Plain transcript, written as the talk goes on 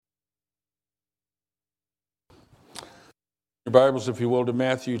Your Bibles, if you will, to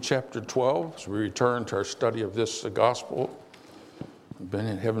Matthew chapter 12, as we return to our study of this gospel.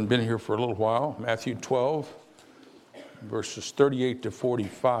 Haven't been here for a little while. Matthew 12, verses 38 to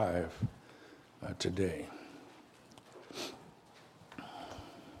 45 today.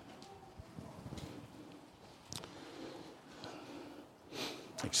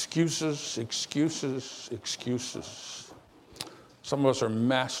 Excuses, excuses, excuses. Some of us are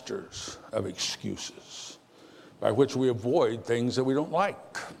masters of excuses, by which we avoid things that we don't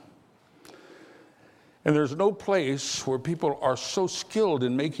like. And there's no place where people are so skilled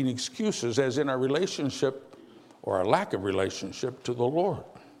in making excuses as in our relationship or our lack of relationship to the Lord.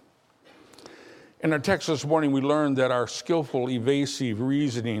 In our text this morning, we learned that our skillful, evasive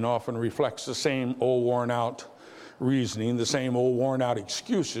reasoning often reflects the same old worn-out reasoning, the same old worn-out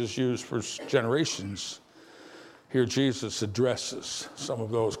excuses used for generations. Here Jesus addresses some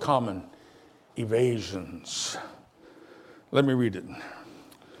of those common evasions. Let me read it.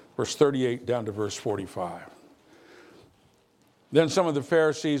 Verse 38 down to verse 45. Then some of the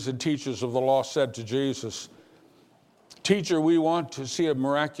Pharisees and teachers of the law said to Jesus, "Teacher, we want to see a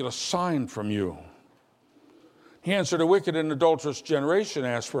miraculous sign from you." He answered, "A wicked and adulterous generation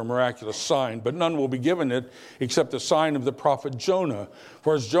asks for a miraculous sign, but none will be given it except the sign of the prophet Jonah.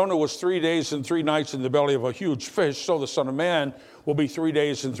 For as Jonah was 3 days and 3 nights in the belly of a huge fish, so the Son of Man will be 3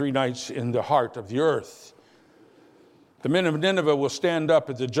 days and 3 nights in the heart of the earth. The men of Nineveh will stand up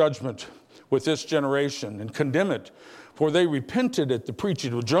at the judgment with this generation and condemn it, for they repented at the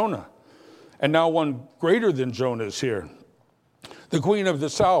preaching of Jonah. And now one greater than Jonah is here. The queen of the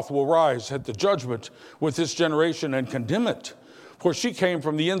south will rise at the judgment with this generation and condemn it, for she came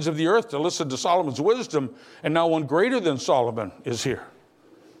from the ends of the earth to listen to Solomon's wisdom, and now one greater than Solomon is here.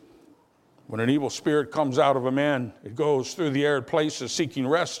 When an evil spirit comes out of a man, it goes through the arid places seeking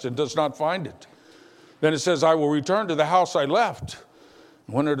rest and does not find it. Then it says, I will return to the house I left.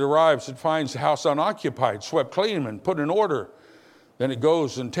 When it arrives, it finds the house unoccupied, swept clean and put in order. Then it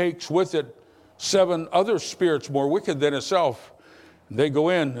goes and takes with it 7 other spirits more wicked than itself. They go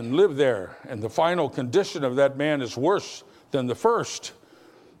in and live there, and the final condition of that man is worse than the first.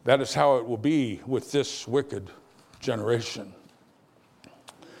 That is how it will be with this wicked generation."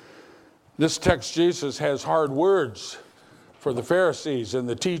 This text, Jesus has hard words for the Pharisees and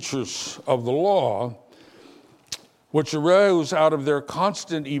the teachers of the law, which arose out of their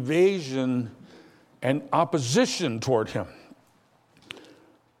constant evasion and opposition toward him.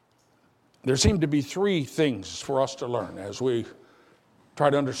 There seem to be 3 things for us to learn as we try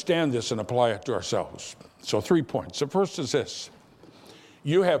to understand this and apply it to ourselves. So 3 points. The first is this: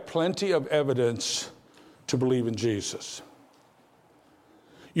 you have plenty of evidence to believe in Jesus.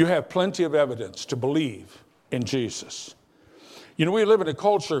 You have plenty of evidence to believe in Jesus. You know, we live in a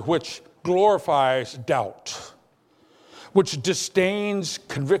culture which glorifies doubt, which disdains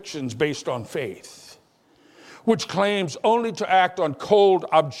convictions based on faith, which claims only to act on cold,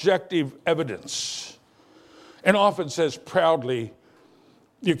 objective evidence, and often says proudly,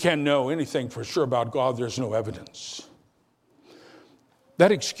 you can't know anything for sure about God, there's no evidence.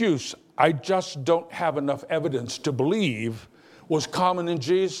 That excuse, I just don't have enough evidence to believe, was common in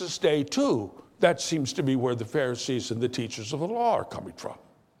Jesus' day too. That seems to be where the Pharisees and the teachers of the law are coming from.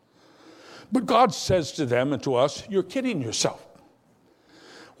 But God says to them and to us, you're kidding yourself.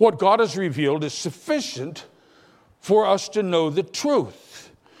 What God has revealed is sufficient for us to know the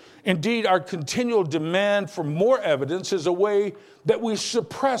truth. Indeed, our continual demand for more evidence is a way that we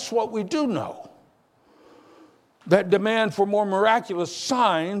suppress what we do know. That demand for more miraculous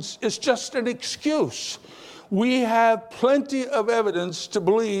signs is just an excuse. We have plenty of evidence to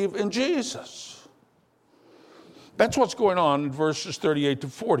believe in Jesus. That's what's going on in verses 38 to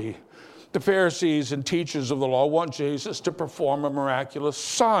 40. The Pharisees and teachers of the law want Jesus to perform a miraculous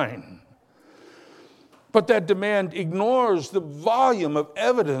sign. But that demand ignores the volume of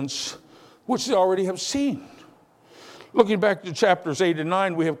evidence which they already have seen. Looking back to chapters 8 and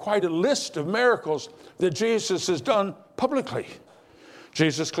 9, we have quite a list of miracles that Jesus has done publicly.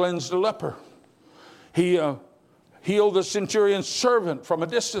 Jesus cleansed a leper. He healed the centurion's servant from a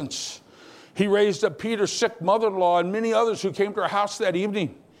distance. He raised up Peter's sick mother-in-law and many others who came to our house that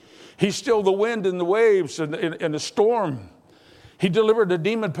evening. He stilled the wind and the waves in a storm. He delivered a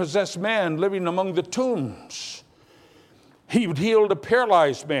demon-possessed man living among the tombs. He healed a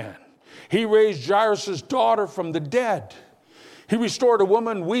paralyzed man. He raised Jairus' daughter from the dead. He restored a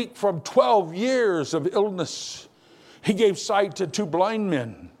woman weak from 12 years of illness. He gave sight to 2 blind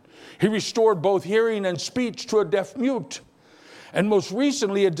men. He restored both hearing and speech to a deaf mute. And most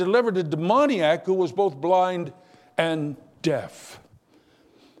recently, he delivered a demoniac who was both blind and deaf.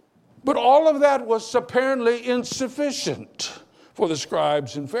 But all of that was apparently insufficient. for the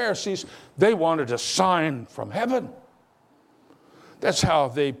scribes and Pharisees. They wanted a sign from heaven. That's how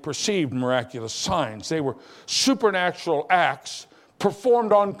they perceived miraculous signs. They were supernatural acts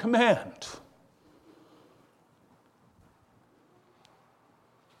performed on command.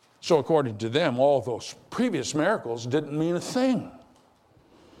 So according to them, all those previous miracles didn't mean a thing.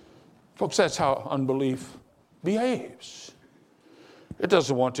 Folks, that's how unbelief behaves. It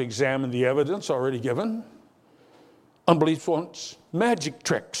doesn't want to examine the evidence already given. Unbelief wants magic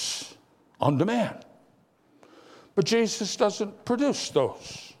tricks on demand. But Jesus doesn't produce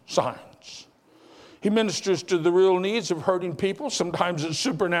those signs. He ministers to the real needs of hurting people, sometimes in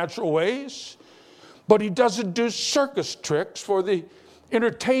supernatural ways. But he doesn't do circus tricks for the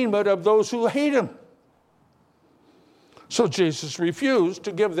entertainment of those who hate him. So Jesus refused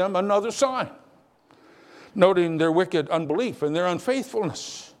to give them another sign, noting their wicked unbelief and their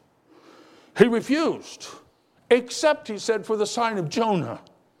unfaithfulness. He refused, except, he said, for the sign of Jonah,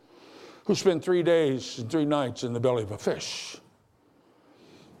 who spent 3 days and 3 nights in the belly of a fish.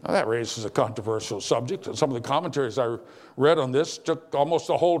 Now that raises a controversial subject, and some of the commentaries I read on this took almost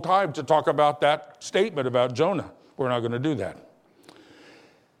the whole time to talk about that statement about Jonah. We're not going to do that.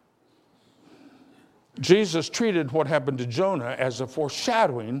 Jesus treated what happened to Jonah as a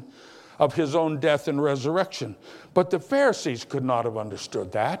foreshadowing of his own death and resurrection. But the Pharisees could not have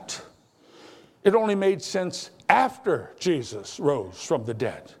understood that. It only made sense after Jesus rose from the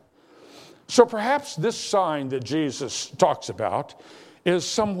dead. So perhaps this sign that Jesus talks about is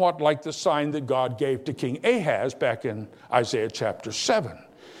somewhat like the sign that God gave to King Ahaz back in Isaiah chapter 7.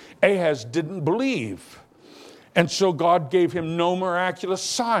 Ahaz didn't believe, and so God gave him no miraculous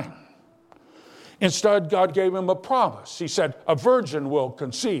sign. Instead, God gave him a promise. He said, a virgin will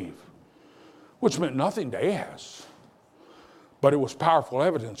conceive, which meant nothing to Ahaz. But it was powerful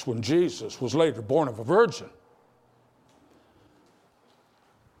evidence when Jesus was later born of a virgin.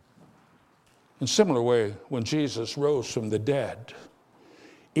 In a similar way, when Jesus rose from the dead,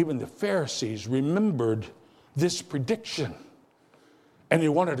 even the Pharisees remembered this prediction, and they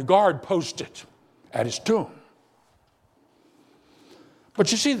wanted a guard posted at his tomb. But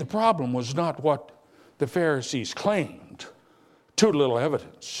you see, the problem was not what the Pharisees claimed, too little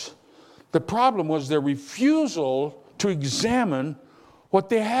evidence. The problem was their refusal to examine what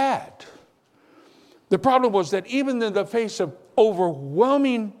they had. The problem was that even in the face of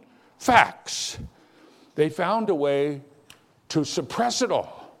overwhelming facts, they found a way to suppress it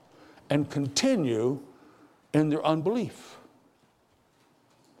all and continue in their unbelief.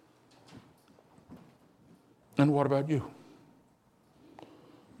 And what about you?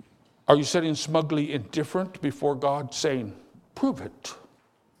 Are you sitting smugly indifferent before God saying, prove it?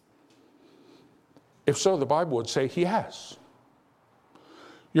 If so, the Bible would say he has.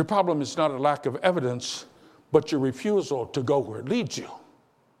 Your problem is not a lack of evidence, but your refusal to go where it leads you.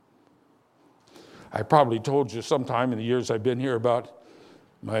 I probably told you sometime in the years I've been here about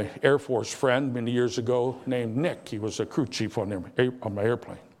my Air Force friend many years ago named Nick. He was a crew chief on my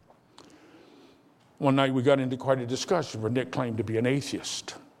airplane. One night we got into quite a discussion where Nick claimed to be an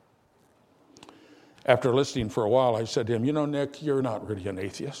atheist. After listening for a while, I said to him, you know, Nick, you're not really an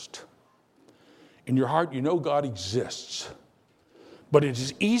atheist. In your heart, you know God exists. But it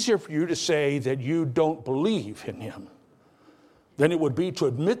is easier for you to say that you don't believe in him than it would be to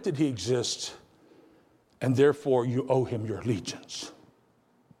admit that he exists, and therefore you owe him your allegiance.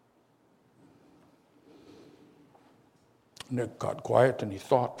 Nick got quiet and he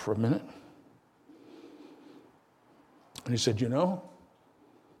thought for a minute. And he said, you know,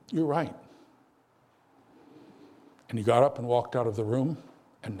 you're right. And he got up and walked out of the room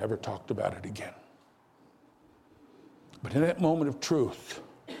and never talked about it again. But in that moment of truth,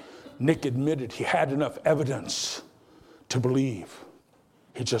 Nick admitted he had enough evidence to believe.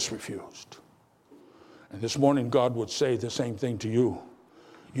 He just refused. And this morning, God would say the same thing to you.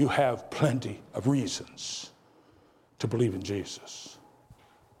 You have plenty of reasons to believe in Jesus.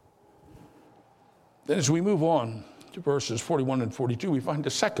 Then as we move on to verses 41 and 42, we find a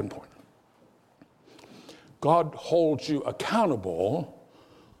second point. God holds you accountable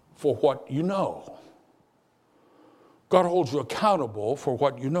for what you know. God holds you accountable for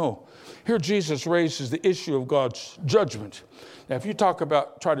what you know. Here Jesus raises the issue of God's judgment. Now, if you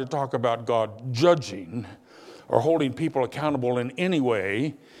try to talk about God judging or holding people accountable in any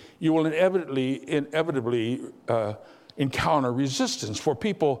way, you will inevitably encounter resistance. For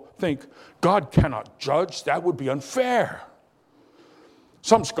people think, God cannot judge. That would be unfair.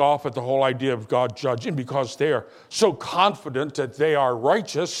 Some scoff at the whole idea of God judging because they are so confident that they are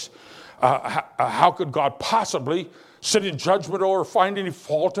righteous. How could God possibly sit in judgment or find any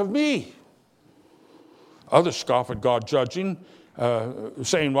fault of me? Others scoff at God judging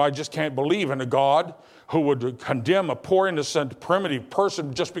saying, well, I just can't believe in a God who would condemn a poor, innocent, primitive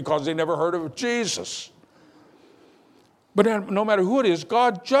person just because they never heard of Jesus. But no matter who it is,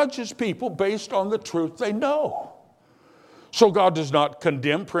 God judges people based on the truth they know. So God does not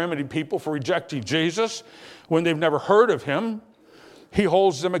condemn primitive people for rejecting Jesus when they've never heard of him. He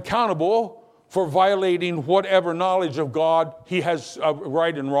holds them accountable for violating whatever knowledge of God he has,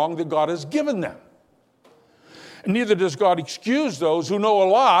 right and wrong, that God has given them. And neither does God excuse those who know a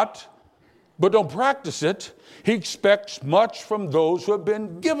lot but don't practice it. He expects much from those who have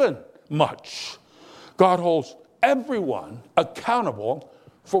been given much. God holds everyone accountable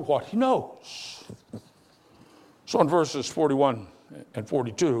for what he knows. So in verses 41 and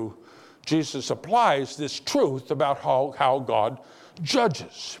 42, Jesus applies this truth about how God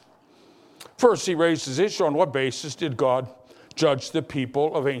judges. First, he raises the issue, on what basis did God judge the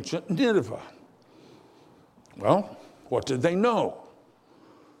people of ancient Nineveh? Well, what did they know?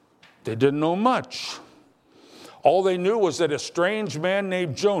 They didn't know much. All they knew was that a strange man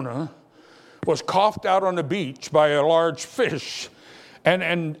named Jonah was coughed out on the beach by a large fish.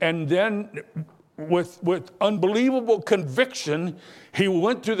 And then with unbelievable conviction, he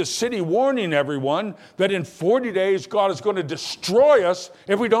went through the city warning everyone that in 40 days God is going to destroy us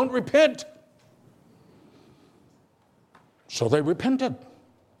if we don't repent. So they repented.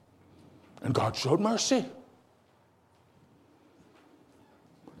 And God showed mercy.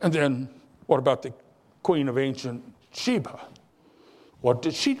 And then what about the queen of ancient Sheba? What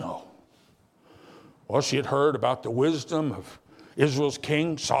did she know? Well, she had heard about the wisdom of Israel's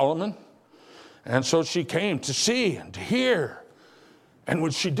king, Solomon. And so she came to see and to hear. And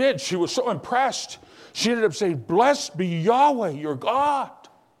when she did, she was so impressed. She ended up saying, "Blessed be Yahweh, your God."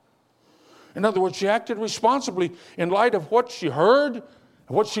 In other words, she acted responsibly. In light of what she heard, and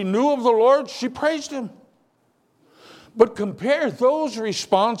what she knew of the Lord, she praised him. But compare those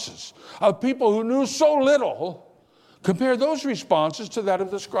responses of people who knew so little, compare those responses to that of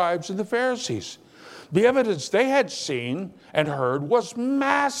the scribes and the Pharisees. The evidence they had seen and heard was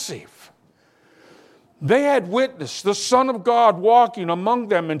massive. They had witnessed the Son of God walking among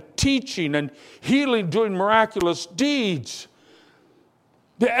them and teaching and healing, doing miraculous deeds.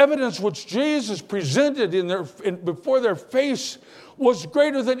 The evidence which Jesus presented before their face was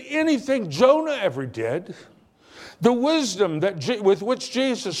greater than anything Jonah ever did. The wisdom with which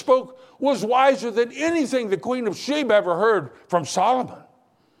Jesus spoke was wiser than anything the Queen of Sheba ever heard from Solomon.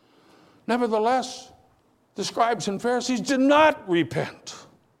 Nevertheless, the scribes and Pharisees did not repent.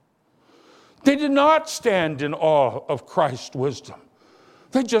 They did not stand in awe of Christ's wisdom.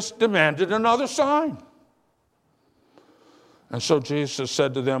 They just demanded another sign. And so Jesus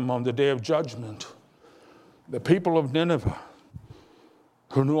said to them on the day of judgment, the people of Nineveh,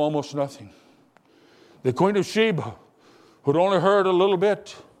 who knew almost nothing, the Queen of Sheba, who'd only heard a little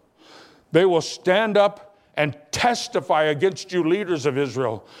bit, they will stand up and testify against you, leaders of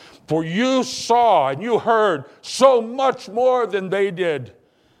Israel, for you saw and you heard so much more than they did,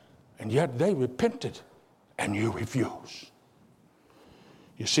 and yet they repented and you refuse.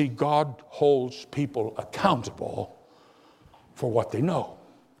 You see, God holds people accountable for what they know.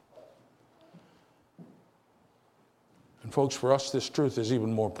 And folks, for us, this truth is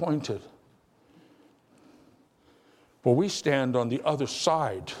even more pointed. For we stand on the other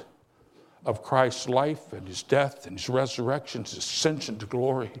side of Christ's life and his death and his resurrection, his ascension to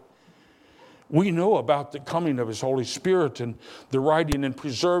glory. We know about the coming of his Holy Spirit and the writing and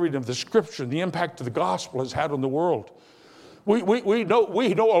preserving of the Scripture and the impact of the gospel has had on the world. We know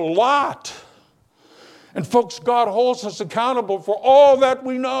a lot. And folks, God holds us accountable for all that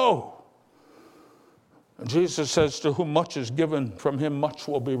we know. And Jesus says, to whom much is given, from him much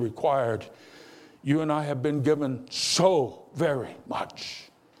will be required. You and I have been given so very much.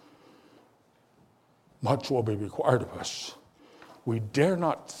 Much will be required of us. We dare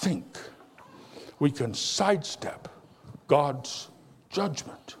not think we can sidestep God's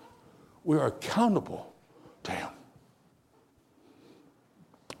judgment. We are accountable to him.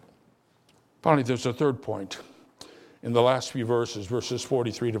 Finally, there's a third point in the last few verses, verses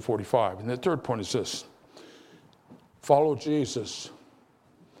 43 to 45. And the third point is this: follow Jesus,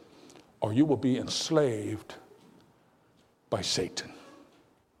 or you will be enslaved by Satan.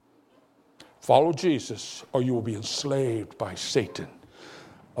 Follow Jesus, or you will be enslaved by Satan.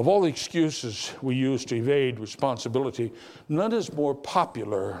 Of all the excuses we use to evade responsibility, none is more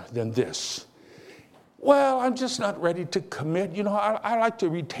popular than this. Well, I'm just not ready to commit. You know, I like to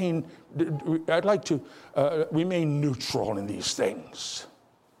remain neutral in these things.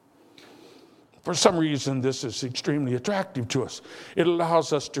 For some reason, this is extremely attractive to us. It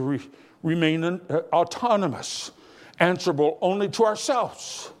allows us to remain autonomous answerable only to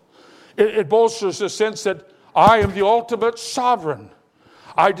ourselves. It bolsters the sense that I am the ultimate sovereign.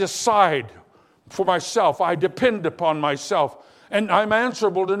 I decide for myself. I depend upon myself. And I'm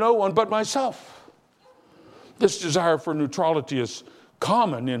answerable to no one but myself. This desire for neutrality is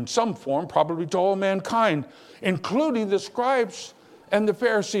common in some form, probably to all mankind, including the scribes and the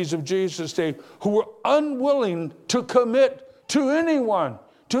Pharisees of Jesus' day, who were unwilling to commit to anyone,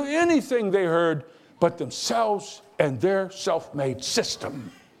 to anything they heard, but themselves and their self-made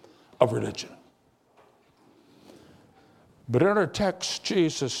system of religion. But in our text,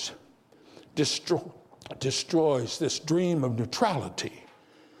 Jesus destroys this dream of neutrality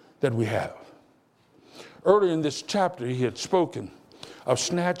that we have. Earlier in this chapter, he had spoken of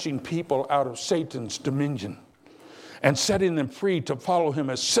snatching people out of Satan's dominion and setting them free to follow him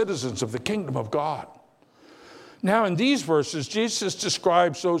as citizens of the kingdom of God. Now in these verses, Jesus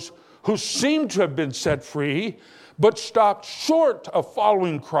describes those who seem to have been set free, but stopped short of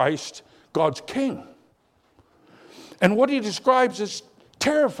following Christ, God's King. And what he describes is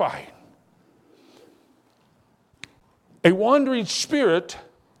terrifying. A wandering spirit,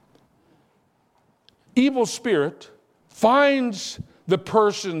 evil spirit, finds the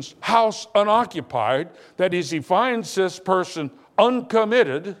person's house unoccupied. That is, he finds this person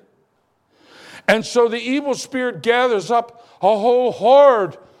uncommitted. And so the evil spirit gathers up a whole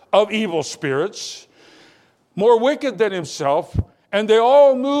horde of evil spirits, more wicked than himself, and they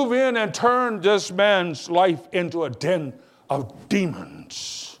all move in and turn this man's life into a den of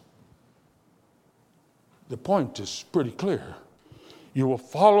demons. The point is pretty clear. You will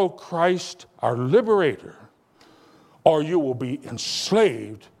follow Christ, our liberator, or you will be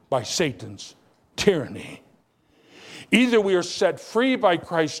enslaved by Satan's tyranny. Either we are set free by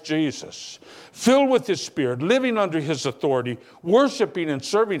Christ Jesus, filled with his Spirit, living under his authority, worshiping and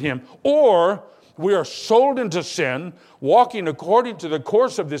serving him, or we are sold into sin, walking according to the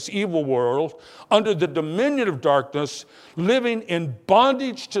course of this evil world, under the dominion of darkness, living in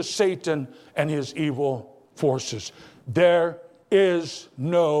bondage to Satan and his evil forces. There is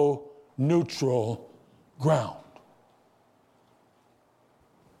no neutral ground.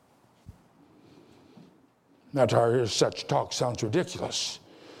 Now, to our ears, such talk sounds ridiculous.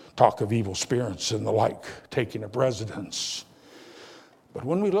 Talk of evil spirits and the like taking up residence. But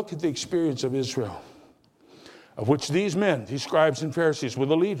when we look at the experience of Israel, of which these men, these scribes and Pharisees, were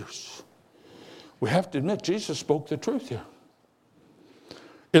the leaders, we have to admit Jesus spoke the truth here.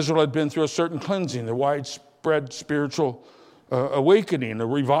 Israel had been through a certain cleansing, a widespread spiritual awakening, a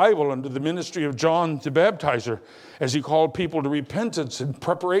revival under the ministry of John the Baptizer, as he called people to repentance in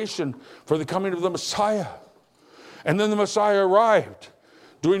preparation for the coming of the Messiah. And then the Messiah arrived,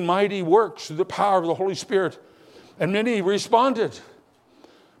 doing mighty works through the power of the Holy Spirit. And many responded.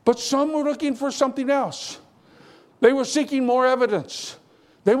 But some were looking for something else. They were seeking more evidence.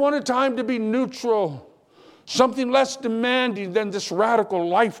 They wanted time to be neutral, something less demanding than this radical,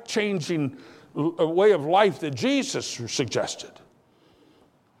 life-changing way of life that Jesus suggested.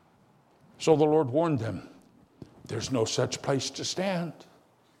 So the Lord warned them, there's no such place to stand.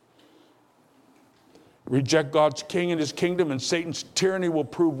 Reject God's king and his kingdom, and Satan's tyranny will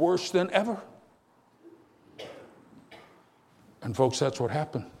prove worse than ever. And folks, that's what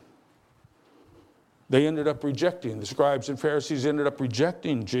happened. They ended up rejecting, the scribes and Pharisees ended up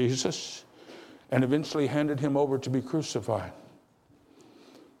rejecting Jesus and eventually handed him over to be crucified.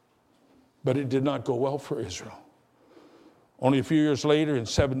 But it did not go well for Israel. Only a few years later, in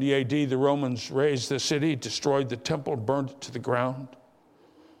 70 AD, the Romans razed the city, destroyed the temple, burned it to the ground.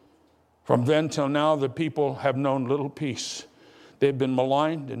 From then till now, the people have known little peace. They've been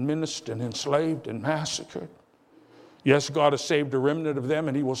maligned and menaced and enslaved and massacred. Yes, God has saved a remnant of them,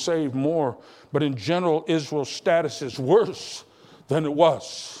 and he will save more. But in general, Israel's status is worse than it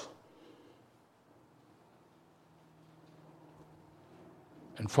was.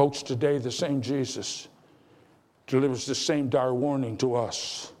 And folks, today the same Jesus delivers the same dire warning to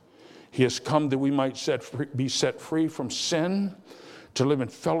us. He has come that we might be set free from sin, to live in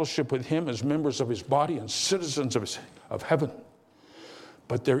fellowship with him as members of his body and citizens of heaven.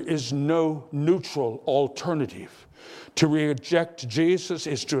 But there is no neutral alternative. To reject Jesus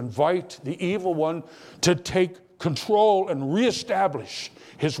is to invite the evil one to take control and reestablish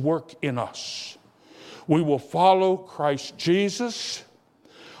his work in us. We will follow Christ Jesus,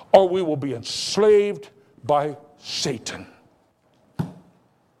 or we will be enslaved by Satan.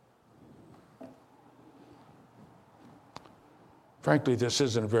 Frankly, this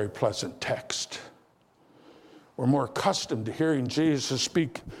isn't a very pleasant text. We're more accustomed to hearing Jesus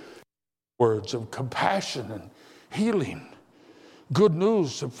speak words of compassion and healing, good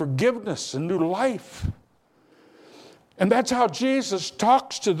news of forgiveness and new life. And that's how Jesus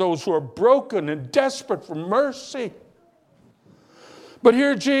talks to those who are broken and desperate for mercy. But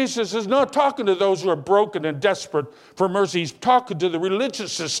here Jesus is not talking to those who are broken and desperate for mercy. He's talking to the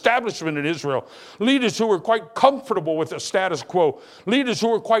religious establishment in Israel, leaders who were quite comfortable with the status quo, leaders who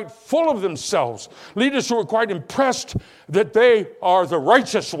were quite full of themselves, leaders who were quite impressed that they are the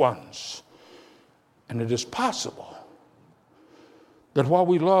righteous ones. And it is possible that while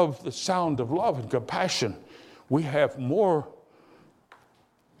we love the sound of love and compassion, we look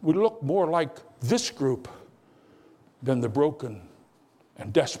more like this group than the broken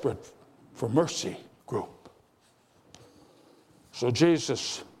and desperate for mercy group. So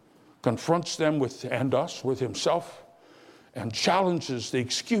Jesus confronts them and us with himself and challenges the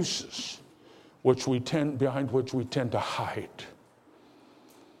excuses behind which we tend to hide.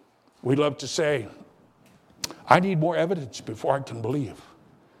 We love to say, I need more evidence before I can believe.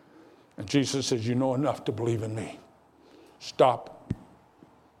 And Jesus says, you know enough to believe in me. Stop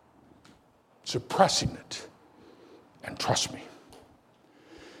suppressing it and trust me.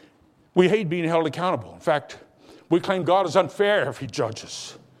 We hate being held accountable. In fact, we claim God is unfair if he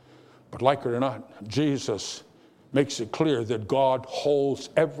judges. But like it or not, Jesus makes it clear that God holds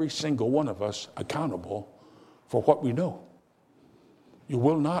every single one of us accountable for what we know. You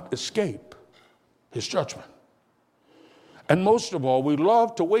will not escape his judgment. And most of all, we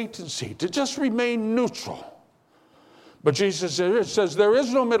love to wait and see, to just remain neutral. But Jesus says there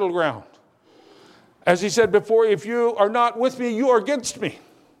is no middle ground. As he said before, if you are not with me, you are against me.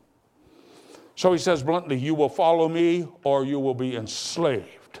 So he says bluntly, you will follow me or you will be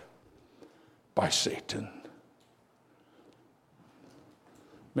enslaved by Satan.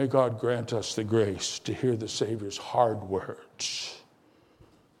 May God grant us the grace to hear the Savior's hard words,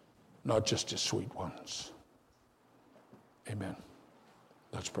 not just his sweet ones. Amen.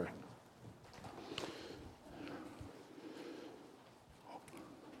 Let's pray.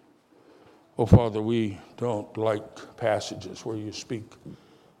 Oh, Father, we don't like passages where you speak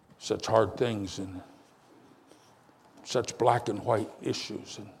such hard things and such black and white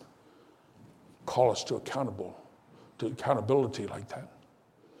issues and call us to accountability like that.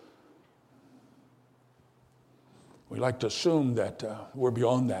 We like to assume that we're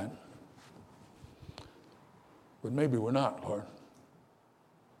beyond that. But maybe we're not, Lord.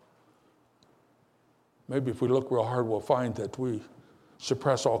 Maybe if we look real hard, we'll find that we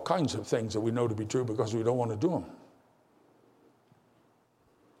suppress all kinds of things that we know to be true because we don't want to do them.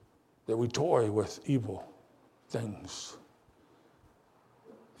 That we toy with evil things,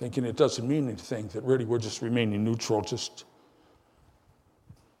 thinking it doesn't mean anything, that really we're just remaining neutral, just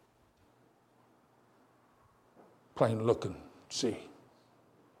plain look and see.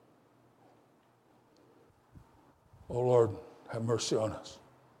 Oh Lord, have mercy on us.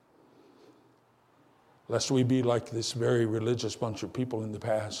 Lest we be like this very religious bunch of people in the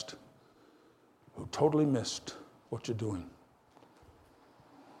past who totally missed what you're doing.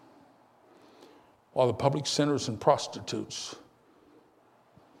 While the public sinners and prostitutes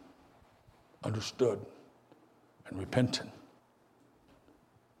understood and repented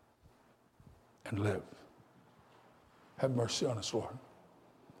and lived. Have mercy on us, Lord.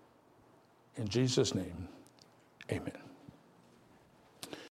 In Jesus' name, amen.